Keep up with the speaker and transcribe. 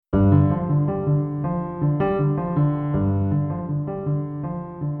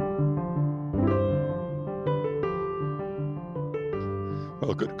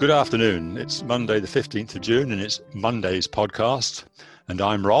Good afternoon. It's Monday the 15th of June and it's Monday's podcast, and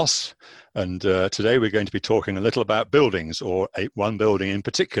I'm Ross, and today we're going to be talking a little about buildings, or one building in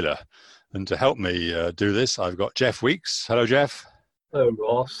particular. And to help me do this, I've got Geoff Weeks. Hello, Geoff. Hello,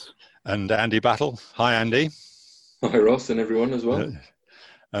 Ross. And Andy Battle. Hi, Andy. Hi, Ross, and everyone as well.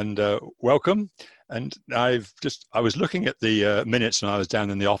 And welcome. And I was looking at the minutes when I was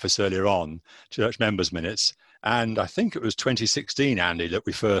down in the office earlier on, church members' minutes, and I think it was 2016, Andy, that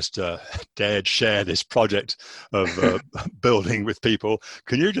we first dared share this project of building with people.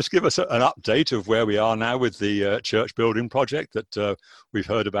 Can you just give us an update of where we are now with the church building project that we've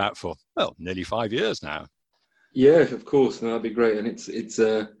heard about for, well, nearly 5 years now? Yeah, of course. No, that'd be great. And it's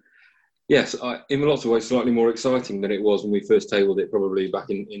yes, in lots of ways, slightly more exciting than it was when we first tabled it, probably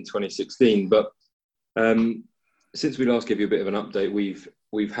back in 2016. But since we last gave you a bit of an update,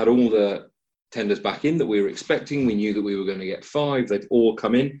 we've had all the tenders back in that we were expecting. We knew that we were going to get 5. They've all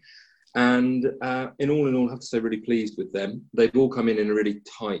come in. And in all, I have to say, really pleased with them. They've all come in a really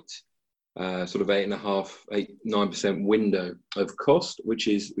tight sort of 9% window of cost, which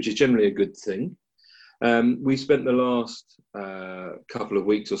is generally a good thing. We spent the last couple of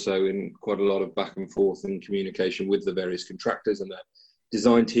weeks or so in quite a lot of back and forth and communication with the various contractors and the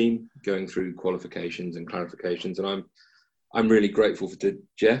design team, going through qualifications and clarifications. And I'm really grateful to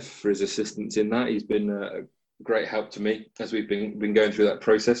Geoff for his assistance in that. He's been a great help to me as we've been going through that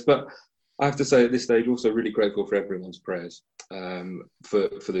process. But I have to say at this stage, also really grateful for everyone's prayers for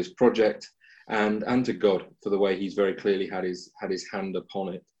this project, and to God for the way he's very clearly had his hand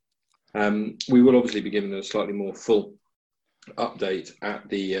upon it. We will obviously be giving a slightly more full update at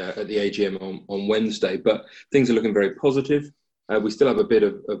the AGM on Wednesday, but things are looking very positive. We still have a bit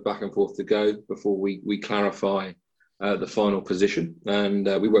of back and forth to go before we clarify the final position, and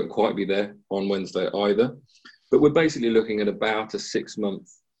we won't quite be there on Wednesday either. But we're basically looking at about a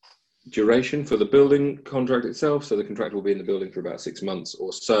 6-month duration for the building contract itself. So the contractor will be in the building for about 6 months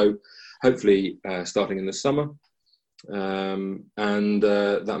or so, hopefully starting in the summer. And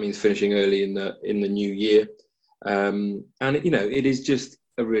that means finishing early in the new year. And it is just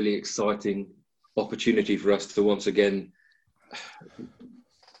a really exciting opportunity for us to once again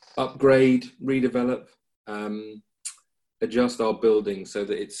upgrade, redevelop, adjust our building so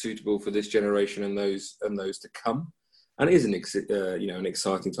that it's suitable for this generation and those to come. And it is an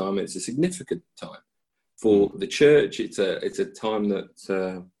exciting time. It's a significant time for the church. It's a time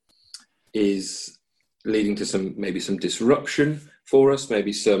that is leading to some disruption for us,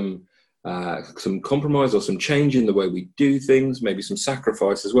 maybe some compromise or some change in the way we do things, maybe some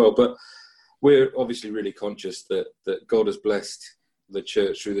sacrifice as well. But we're obviously really conscious that God has blessed the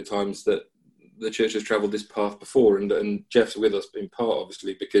church through the times that the church has travelled this path before, and Geoff's with us in part,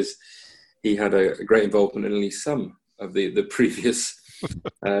 obviously, because he had a great involvement in at least some of the previous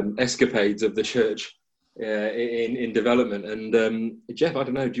escapades of the church in development. And Geoff, I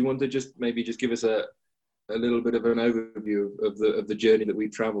don't know, do you want to just give us a little bit of an overview of the journey that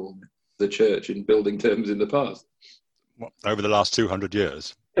we've travelled the church in building terms in the past? Over the last 200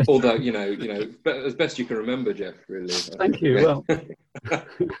 years. Although, as best you can remember, Geoff, really. Thank you. Well,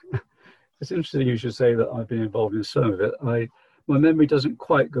 it's interesting you should say that I've been involved in some of it. My memory doesn't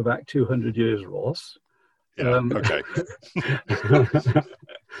quite go back 200 years, Ross. Yeah, okay.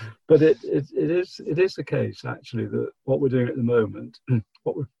 But it is the case, actually, that what we're doing at the moment,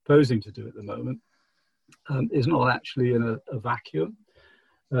 what we're proposing to do at the moment, is not actually in a vacuum.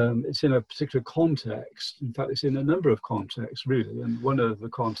 It's in a particular context. In fact, it's in a number of contexts, really. And one of the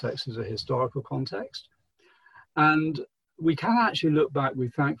contexts is a historical context. And we can actually look back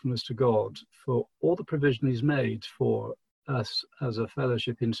with thankfulness to God for all the provision he's made for us as a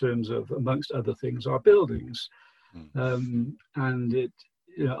fellowship in terms of, amongst other things, our buildings. And I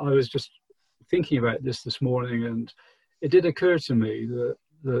was just thinking about this morning, and it did occur to me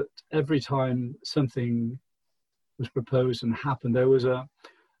that every time something was proposed and happened, there was a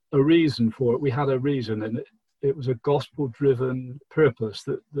reason for it. We had a reason, and it was a gospel-driven purpose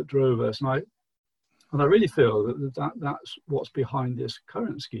that drove us. And I really feel that's what's behind this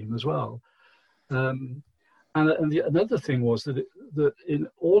current scheme as well. Another thing was that in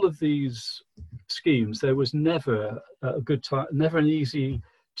all of these schemes, there was never a good time, never an easy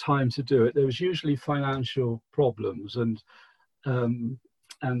time to do it. There was usually financial problems, and at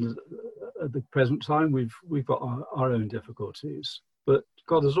the present time, we've got our own difficulties. But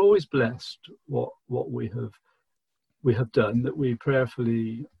God has always blessed what we have done, that we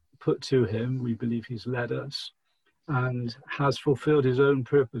prayerfully put to him. We believe he's led us and has fulfilled his own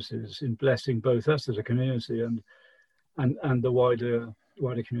purposes in blessing both us as a community and the wider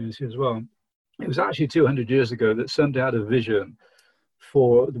community as well. It was actually 200 years ago that somebody had a vision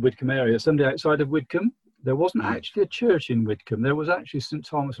for the Widcombe area. Somebody outside of Widcombe. There wasn't actually a church in Widcombe. There was actually St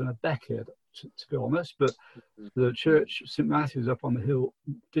Thomas and a Becket, to be honest, but the church, St Matthew's up on the hill,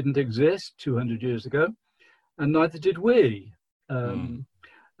 didn't exist 200 years ago, and neither did we. The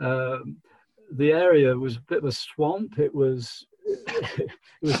area was a bit of a swamp. It was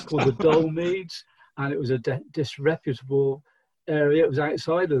called the Dolmeads, and it was a disreputable area. It was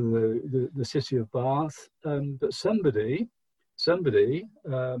outside of the city of Bath, but somebody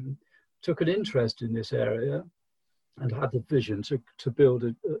took an interest in this area and had the vision to build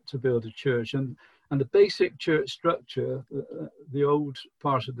a church. And the basic church structure, the old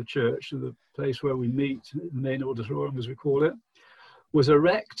part of the church, the place where we meet, the main auditorium as we call it, was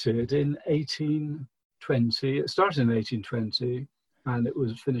erected in 1820. It started in 1820 and it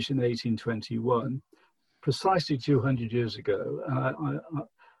was finished in 1821, precisely 200 years ago. And I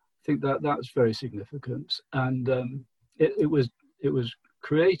think that's very significant. And it was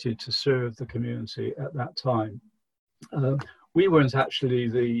created to serve the community at that time. We weren't actually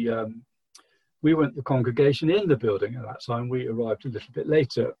the congregation in the building at that time. We arrived a little bit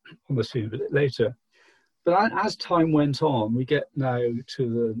later, on the scene a bit later. But as time went on, we get now to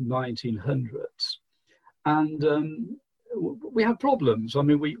the 1900s, and we had problems. I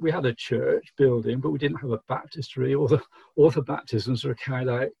mean, we had a church building, but we didn't have a baptistry. All the baptisms were carried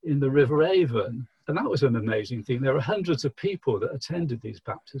out in the River Avon. And that was an amazing thing. There were hundreds of people that attended these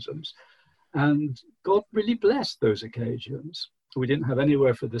baptisms. And God really blessed those occasions. We didn't have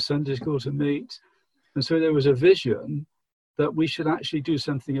anywhere for the Sunday school to meet. And so there was a vision that we should actually do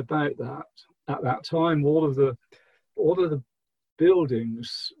something about that. At that time, all of the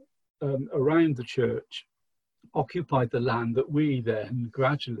buildings around the church occupied the land that we then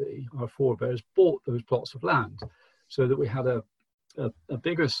gradually, our forebears, bought those plots of land so that we had a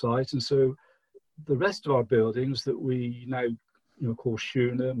bigger site. And so the rest of our buildings that we now call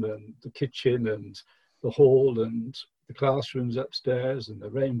Shunem, and the kitchen and the hall and the classrooms upstairs and the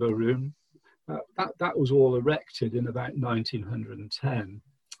Rainbow Room, that was all erected in about 1910.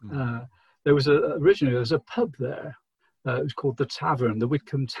 Originally there was a pub there. It was called the Tavern, the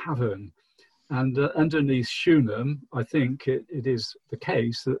Widcombe Tavern. And underneath Shunem, I think it is the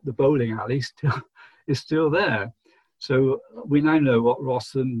case that the bowling alley is still there. So we now know what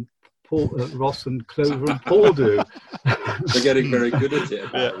Ross and Clover and Paul do. They're getting very good at it,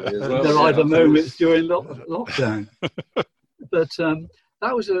 apparently, as well. There are the moments during lockdown. But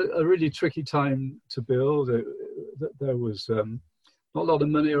that was a really tricky time to build. There was not a lot of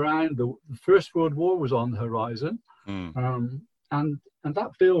money around. The First World War was on the horizon. And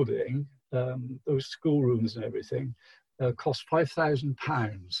that building, those schoolrooms and everything, cost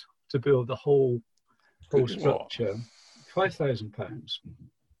 £5,000 to build the whole structure. £5,000.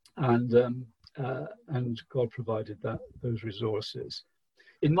 And God provided those resources.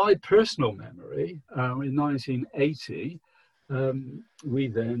 In my personal memory, in 1980, we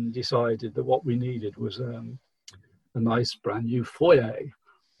then decided that what we needed was a nice brand new foyer.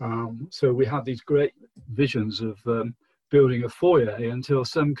 So we had these great visions of building a foyer until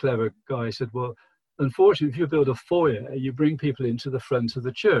some clever guy said, well, unfortunately, if you build a foyer, you bring people into the front of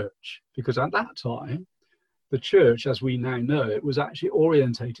the church, because at that time, the church, as we now know it, was actually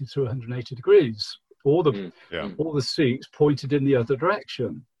orientated through 180 degrees. All the seats pointed in the other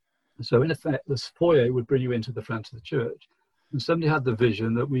direction. So in effect, this foyer would bring you into the front of the church. And somebody had the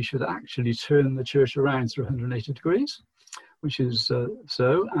vision that we should actually turn the church around through 180 degrees, which is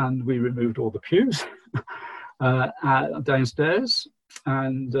so. And we removed all the pews downstairs.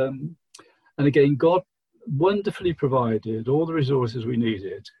 And again, God wonderfully provided all the resources we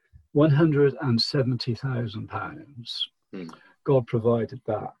needed. £170,000. God provided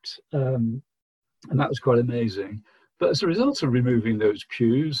that. And that was quite amazing. But as a result of removing those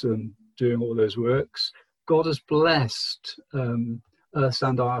pews and doing all those works, God has blessed us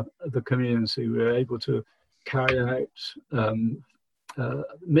and the community. We're able to carry out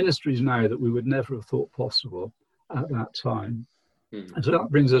ministries now that we would never have thought possible at that time. And so that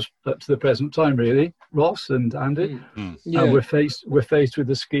brings us up to the present time, really, Ross and Andy. Yeah. We're faced with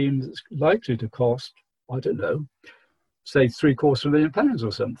a scheme that's likely to cost, I don't know, say £750,000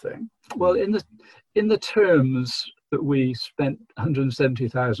 or something. Well, in the terms that we spent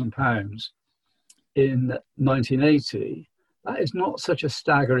 £170,000 in 1980, that is not such a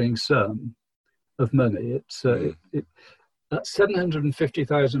staggering sum of money. It's at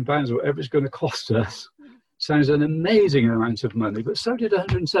 £750,000, whatever it's going to cost us, sounds an amazing amount of money, but so did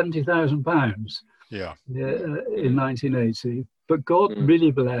 £170,000 in 1980. But God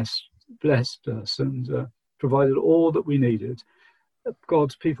really blessed us and provided all that we needed.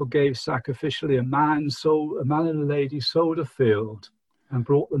 God's people gave sacrificially. A man and a lady sold a field and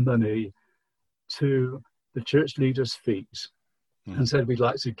brought the money to the church leaders' feet and said, we'd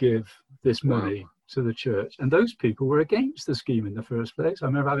like to give this money to the church. And those people were against the scheme in the first place. I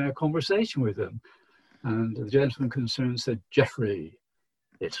remember having a conversation with them, and the gentleman concerned said, Geoffrey,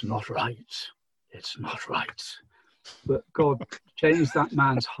 it's not right. It's not right. But God changed that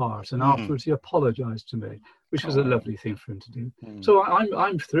man's heart, and afterwards he apologized to me, which was a lovely thing for him to do. So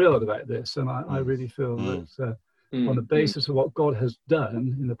I'm thrilled about this, and I really feel that on the basis of what God has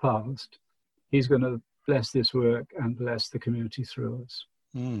done in the past, he's going to bless this work and bless the community through us.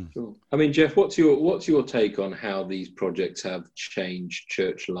 Sure. I mean, Geoff, what's your take on how these projects have changed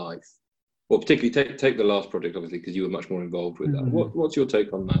church life? Well, particularly take the last project, obviously, because you were much more involved with that. What's your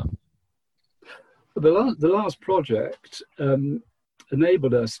take on that? The last project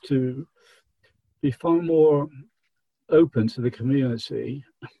enabled us to be far more open to the community.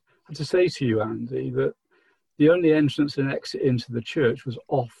 I have to say to you, Andy, that the only entrance and exit into the church was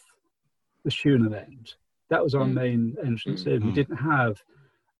off the Shunan end. That was our main entrance in. We didn't have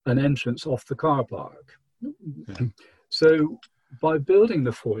an entrance off the car park. So by building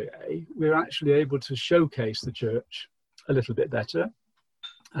the foyer, we're actually able to showcase the church a little bit better.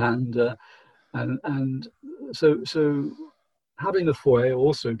 And so having the foyer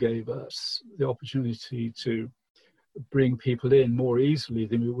also gave us the opportunity to bring people in more easily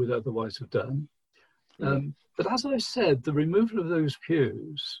than we would otherwise have done. But as I said, the removal of those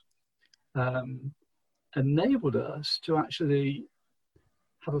pews enabled us to actually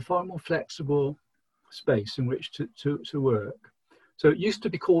have a far more flexible space in which to work. So it used to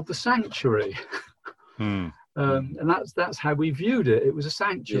be called the sanctuary. And that's how we viewed it. It was a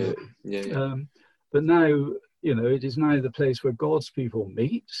sanctuary. But now, it is now the place where God's people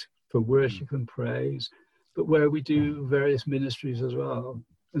meet for worship and praise, but where we do various ministries as well.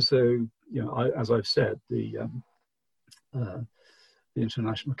 And so, as I've said, the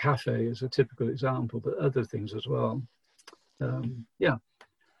International Cafe is a typical example, but other things as well.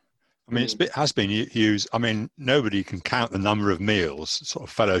 I mean, it has been used. I mean, nobody can count the number of meals, sort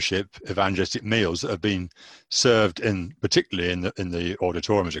of fellowship, evangelistic meals that have been served particularly in the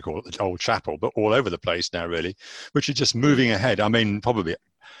auditorium, as you call it, the old chapel, but all over the place now, really, which is just moving ahead. I mean, probably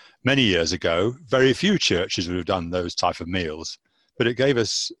many years ago, very few churches would have done those type of meals, but it gave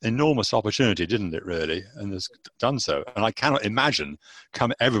us enormous opportunity, didn't it, really? And has done so. And I cannot imagine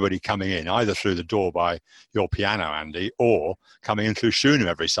everybody coming in either through the door by your piano, Andy, or coming in through Shunem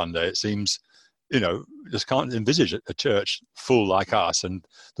every Sunday. It seems, just can't envisage a church full like us and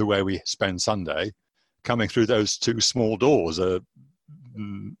the way we spend Sunday coming through those two small doors.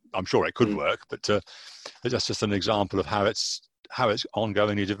 I'm sure it could work, but that's just an example of how it's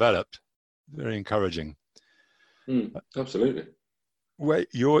ongoingly developed. Very encouraging. Absolutely. Well,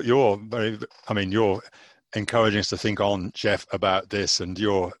 you're encouraging us to think on, Geoff, about this, and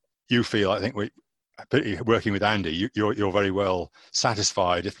you feel, I think, working with Andy, you're very well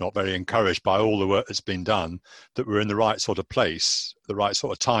satisfied, if not very encouraged, by all the work that's been done, that we're in the right sort of place, the right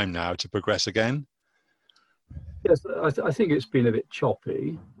sort of time now to progress again. Yes, I think it's been a bit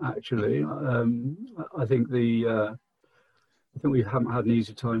choppy, actually. I think we haven't had an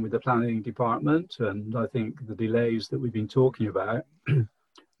easy time with the planning department, and I think the delays that we've been talking about have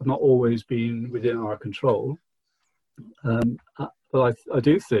not always been within our control. But I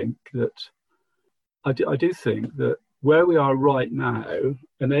do think that where we are right now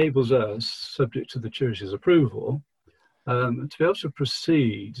enables us, subject to the church's approval, to be able to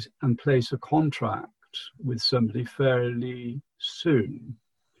proceed and place a contract with somebody fairly soon.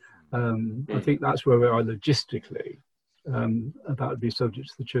 I think that's where we are logistically. That would be subject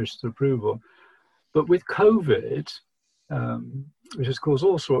to the church's approval. But with COVID, which has caused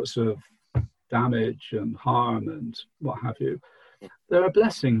all sorts of damage and harm and what have you, there are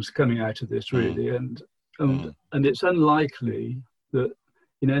blessings coming out of this, really, and it's unlikely that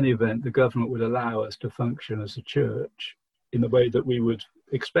in any event the government would allow us to function as a church in the way that we would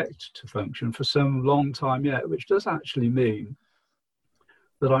expect to function for some long time yet, which does actually mean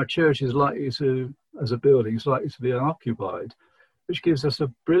that our church is likely to, as a building, is likely to be unoccupied, which gives us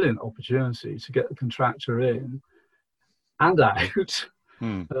a brilliant opportunity to get the contractor in and out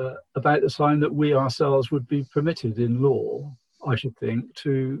about the time that we ourselves would be permitted in law, I should think,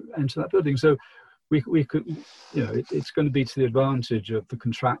 to enter that building. So we could, it's going to be to the advantage of the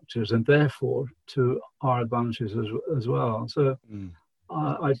contractors and therefore to our advantages as well. So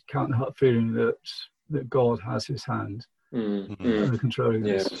I can't help feeling that God has his hand controlling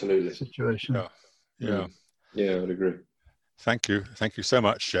this situation. Yeah, I would agree. Thank you so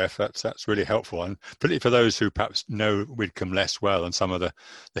much, Geoff. That's really helpful, and particularly for those who perhaps know Widcombe less well and some of the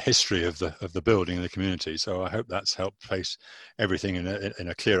history of the building and the community. So I hope that's helped place everything in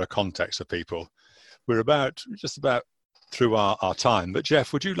a clearer context for people. We're just about through our time, but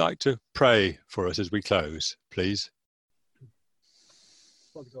Geoff, would you like to pray for us as we close, please?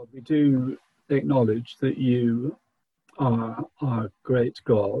 Father God, we do acknowledge that you are our great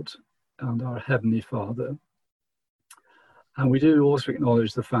God and our Heavenly Father. And we do also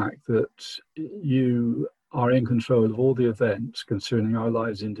acknowledge the fact that you are in control of all the events concerning our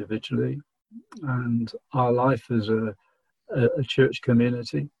lives individually and our life as a church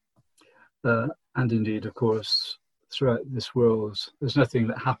community. And indeed, of course, throughout this world, there's nothing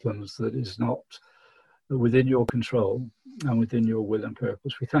that happens that is not within your control and within your will and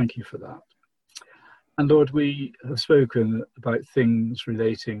purpose. We thank you for that. And Lord, we have spoken about things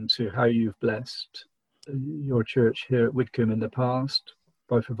relating to how you've blessed your church here at Widcombe in the past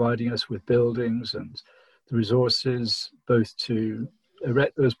by providing us with buildings and the resources both to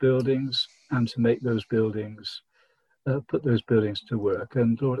erect those buildings and to make those buildings, put those buildings to work.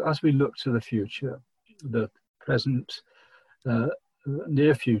 And Lord, as we look to the future, the present,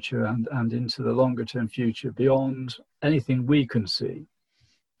 near future and into the longer term future, beyond anything we can see,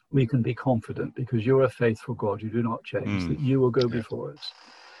 we can be confident because you're a faithful God. You do not change, that you will go before us.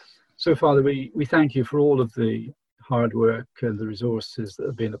 So, Father, we thank you for all of the hard work and the resources that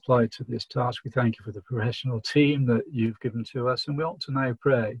have been applied to this task. We thank you for the professional team that you've given to us. And we ought to now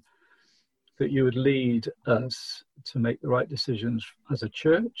pray that you would lead us to make the right decisions as a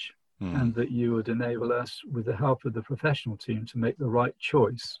church and that you would enable us, with the help of the professional team, to make the right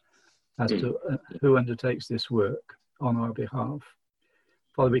choice as to who undertakes this work on our behalf.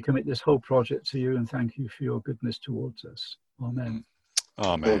 Father, we commit this whole project to you and thank you for your goodness towards us. Amen.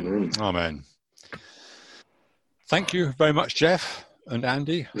 Amen. Amen. Thank you very much, Geoff and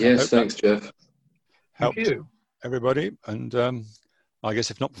Andy. Yes, thanks, Geoff. Helped everybody. And I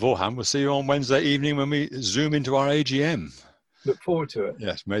guess if not beforehand, we'll see you on Wednesday evening when we zoom into our AGM. Look forward to it.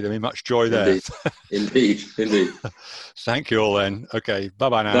 Yes, may there be much joy there. Indeed. Thank you all then. Okay,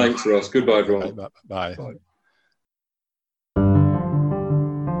 bye-bye now. Thanks, Ross. Goodbye, everyone. Okay, bye.